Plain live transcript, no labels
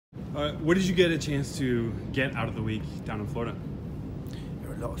What did you get a chance to get out of the week down in Florida?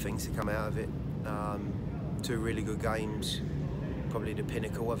 There are a lot of things to come out of it. Two really good games, probably the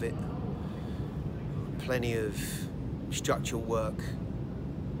pinnacle of it. Plenty of structural work,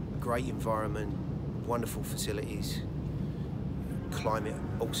 great environment, wonderful facilities. Climate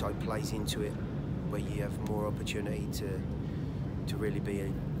also plays into it, where you have more opportunity to really be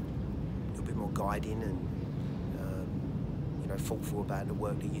a little bit more guiding and thoughtful about the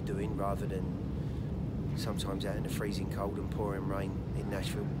work that you're doing, rather than sometimes out in the freezing cold and pouring rain in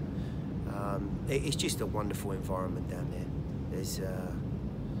Nashville. It's just a wonderful environment down there. There's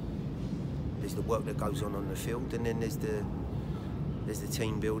the work that goes on the field, and then there's the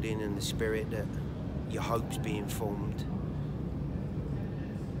team building and the spirit that your hope's being formed,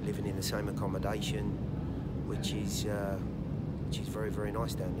 living in the same accommodation, which is very, very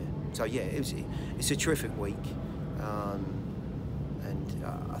nice down there. So yeah, it's a terrific week. And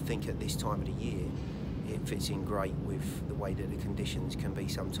I think at this time of the year, it fits in great with the way that the conditions can be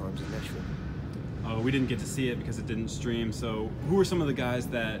sometimes in Nashville. We didn't get to see it because it didn't stream, so who are some of the guys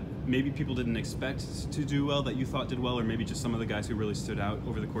that maybe people didn't expect to do well that you thought did well, or maybe just some of the guys who really stood out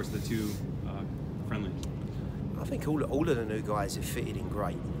over the course of the two friendlies? I think all of the new guys have fitted in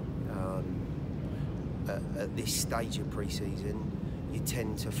great. At this stage of pre-season, you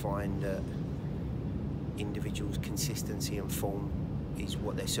tend to find that individuals' consistency and form is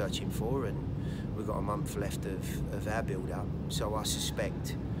what they're searching for, and we've got a month left of our build-up, so I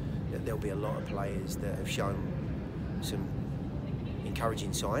suspect that there'll be a lot of players that have shown some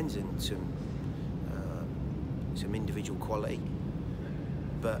encouraging signs and some individual quality,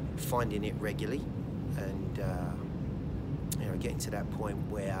 but finding it regularly and getting to that point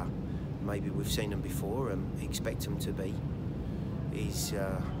where maybe we've seen them before and expect them to be is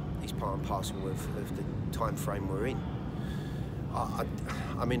part and parcel of the time frame we're in. I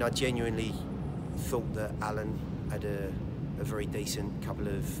mean, I genuinely thought that Alan had a very decent couple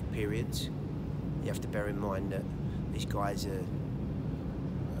of periods. You have to bear in mind that these guys are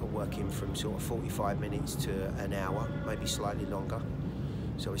working from sort of 45 minutes to an hour, maybe slightly longer.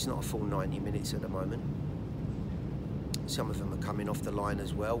 So it's not a full 90 minutes at the moment. Some of them are coming off the line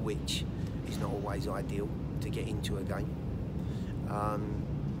as well, which is not always ideal to get into a game.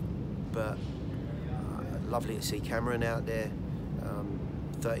 But lovely to see Cameron out there.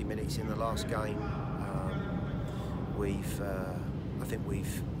 30 minutes in the last game. I think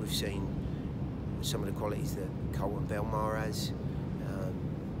we've seen some of the qualities that Colton Belmar has.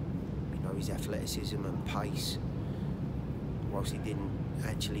 His athleticism and pace. Whilst he didn't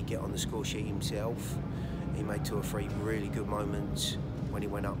actually get on the score sheet himself, he made 2 or 3 really good moments when he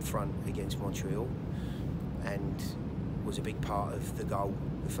went up front against Montreal, and was a big part of the goal,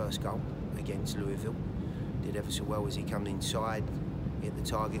 the first goal against Louisville. Did ever so well as he came inside, hit the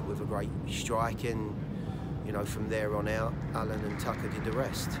target with a great strike, and from there on out, Alan and Tucker did the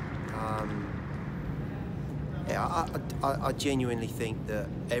rest. I genuinely think that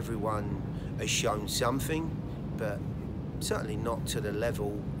everyone has shown something, but certainly not to the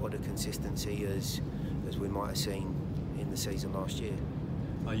level or the consistency as we might have seen in the season last year.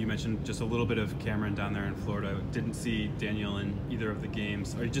 You mentioned just a little bit of Cameron down there in Florida. Didn't see Daniel in either of the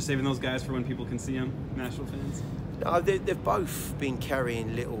games. Are you just saving those guys for when people can see them, Nashville fans? No, they've both been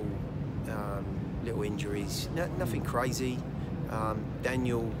carrying little injuries. Nothing crazy.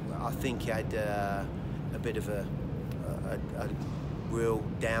 Daniel, I think, had a bit of a real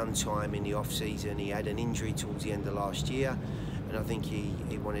downtime in the off-season. He had an injury towards the end of last year, and I think he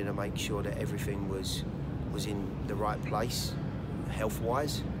wanted to make sure that everything was in the right place,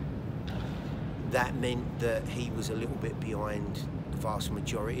 health-wise. That meant that he was a little bit behind the vast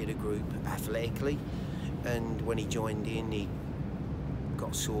majority of the group athletically, and when he joined in, he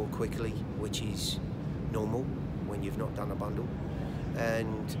got sore quickly, which is normal when you've not done a bundle.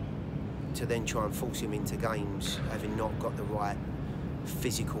 And to then try and force him into games, having not got the right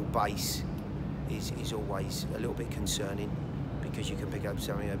physical base, is always a little bit concerning, because you can pick up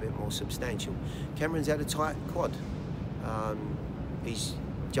something a bit more substantial. Cameron's had a tight quad. He's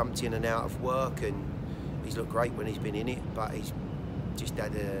jumped in and out of work, and he's looked great when he's been in it, but he's just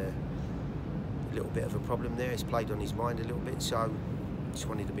had a little bit of a problem there. It's played on his mind a little bit, so just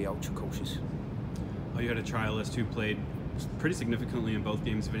wanted to be ultra cautious. You had a trialist who played pretty significantly in both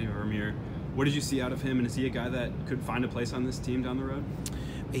games of Vermeer. What did you see out of him, and is he a guy that could find a place on this team down the road?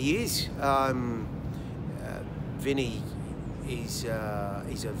 He is. Vinny is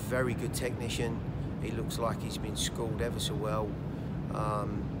a very good technician. He looks like he's been schooled ever so well.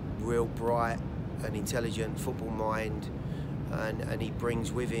 Real bright and intelligent football mind, and he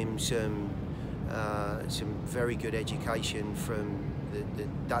brings with him some very good education from the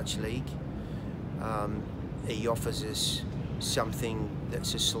Dutch league. He offers us something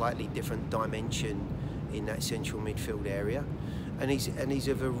that's a slightly different dimension in that central midfield area, and he's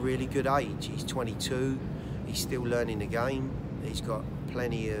of a really good age. He's 22. He's still learning the game. He's got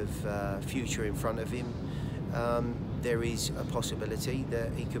plenty of future in front of him. There is a possibility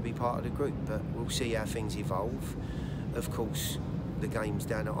that he could be part of the group, but we'll see how things evolve. Of course, the games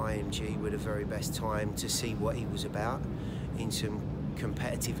down at IMG were the very best time to see what he was about in some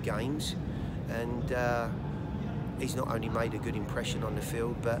competitive games, and he's not only made a good impression on the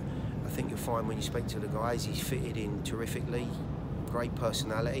field, but I think you'll find when you speak to the guys, he's fitted in terrifically, great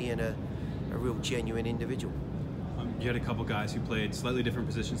personality, and a real genuine individual. You had a couple guys who played slightly different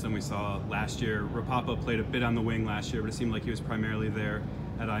positions than we saw last year. Rapapa played a bit on the wing last year, but it seemed like he was primarily there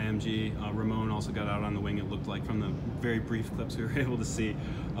at IMG. Ramon also got out on the wing, it looked like, from the very brief clips we were able to see.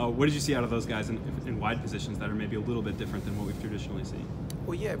 What did you see out of those guys in wide positions that are maybe a little bit different than what we've traditionally seen?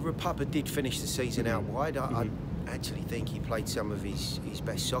 Well, yeah, Rapapa did finish the season out wide. I actually think he played some of his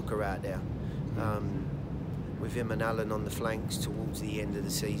best soccer out there. With him and Alan on the flanks towards the end of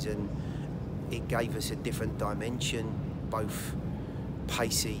the season, it gave us a different dimension, both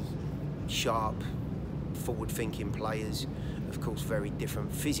pacey, sharp, forward-thinking players, of course very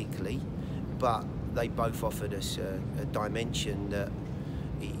different physically, but they both offered us a dimension that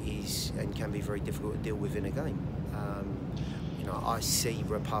is and can be very difficult to deal with in a game. You know, I see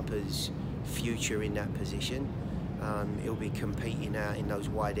Rapapa's future in that position. He'll be competing out in those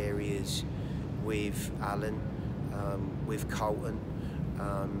wide areas with Alan, with Colton,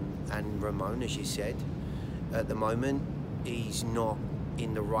 and Ramon, as you said. At the moment, he's not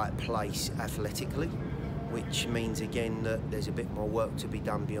in the right place athletically, which means again that there's a bit more work to be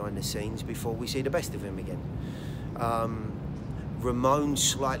done behind the scenes before we see the best of him again. Ramon's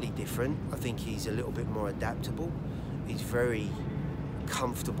slightly different. I think he's a little bit more adaptable. He's very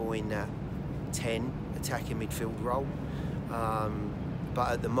comfortable in that 10 attacking midfield role, but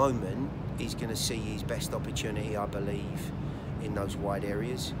at the moment he's going to see his best opportunity, I believe, in those wide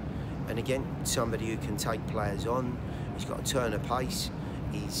areas. And again, somebody who can take players on. He's got a turn of pace.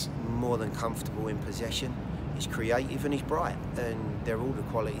 He's more than comfortable in possession. He's creative and he's bright, and they're all the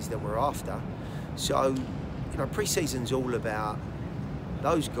qualities that we're after. So, you know, pre-season's all about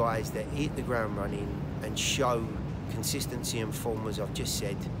those guys that hit the ground running and show consistency and form, as I've just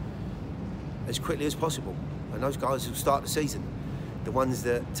said, as quickly as possible. And those guys will start the season. The ones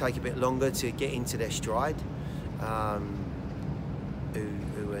that take a bit longer to get into their stride, who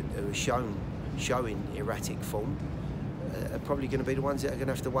are showing erratic form, are probably going to be the ones that are going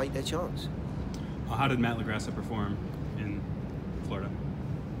to have to wait their chance. How did Matt LaGrassa perform in Florida?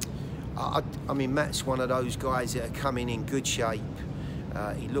 I mean, Matt's one of those guys that are coming in good shape.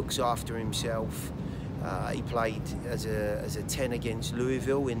 He looks after himself. He played as a 10 against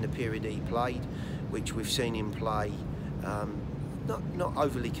Louisville in the period that he played, which we've seen him play not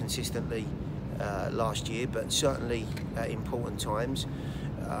overly consistently last year, but certainly at important times.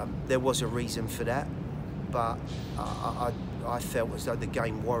 There was a reason for that, but I felt as though the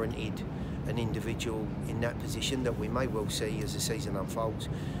game warranted an individual in that position that we may well see as the season unfolds.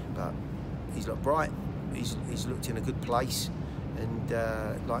 But he's looked bright, he's looked in a good place, and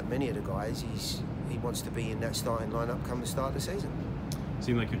like many of the guys, he wants to be in that starting lineup come the start of the season.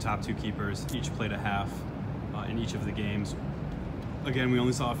 Seemed like your top two keepers each played a half in each of the games. Again, we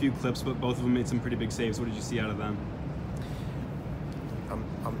only saw a few clips, but both of them made some pretty big saves. What did you see out of them?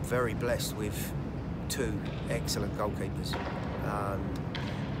 I'm very blessed with two excellent goalkeepers.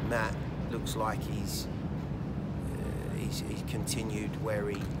 Matt looks like he's continued where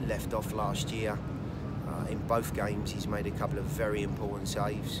he left off last year. In both games, he's made a couple of very important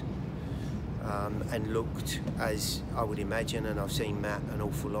saves, and looked, as I would imagine, and I've seen Matt an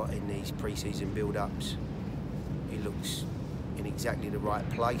awful lot in these pre-season build-ups, he looks in exactly the right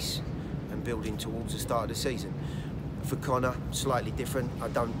place and building towards the start of the season. For Connor, slightly different. I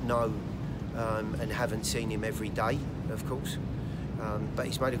don't know and haven't seen him every day, of course, but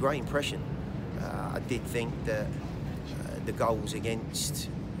he's made a great impression. I did think that the goals against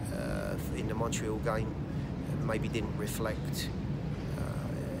in the Montreal game maybe didn't reflect,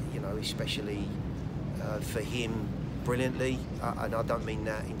 you know, especially for him, brilliantly, and I don't mean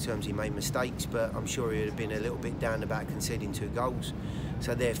that in terms he made mistakes, but I'm sure he would have been a little bit down about conceding 2 goals.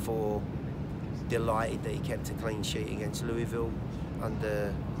 So therefore, delighted that he kept a clean sheet against Louisville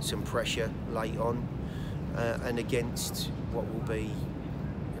under some pressure late on, and against what will be,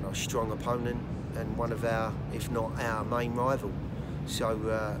 you know, a strong opponent and one of our, if not our, main rival.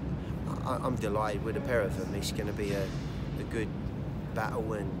 So I'm delighted with a pair of them. It's going to be a good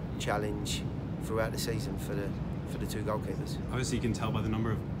battle and challenge throughout the season for for the two goalkeepers. Obviously, you can tell by the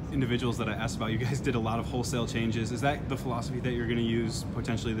number of individuals that I asked about. You guys did a lot of wholesale changes. Is that the philosophy that you're going to use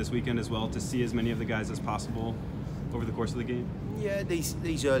potentially this weekend as well, to see as many of the guys as possible over the course of the game? Yeah,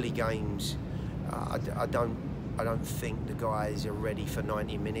 these early games, I don't think the guys are ready for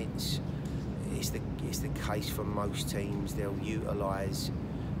 90 minutes. It's the case for most teams. They'll utilise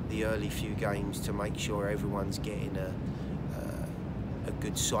the early few games to make sure everyone's getting a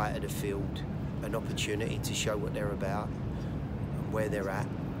good sight of the field, an opportunity to show what they're about and where they're at.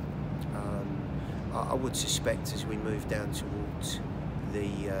 I would suspect as we move down towards the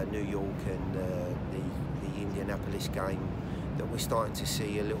New York and the Indianapolis game that we're starting to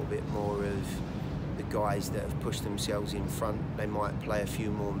see a little bit more of the guys that have pushed themselves in front. They might play a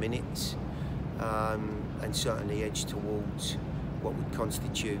few more minutes and certainly edge towards what would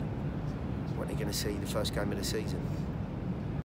constitute what they're going to see the first game of the season.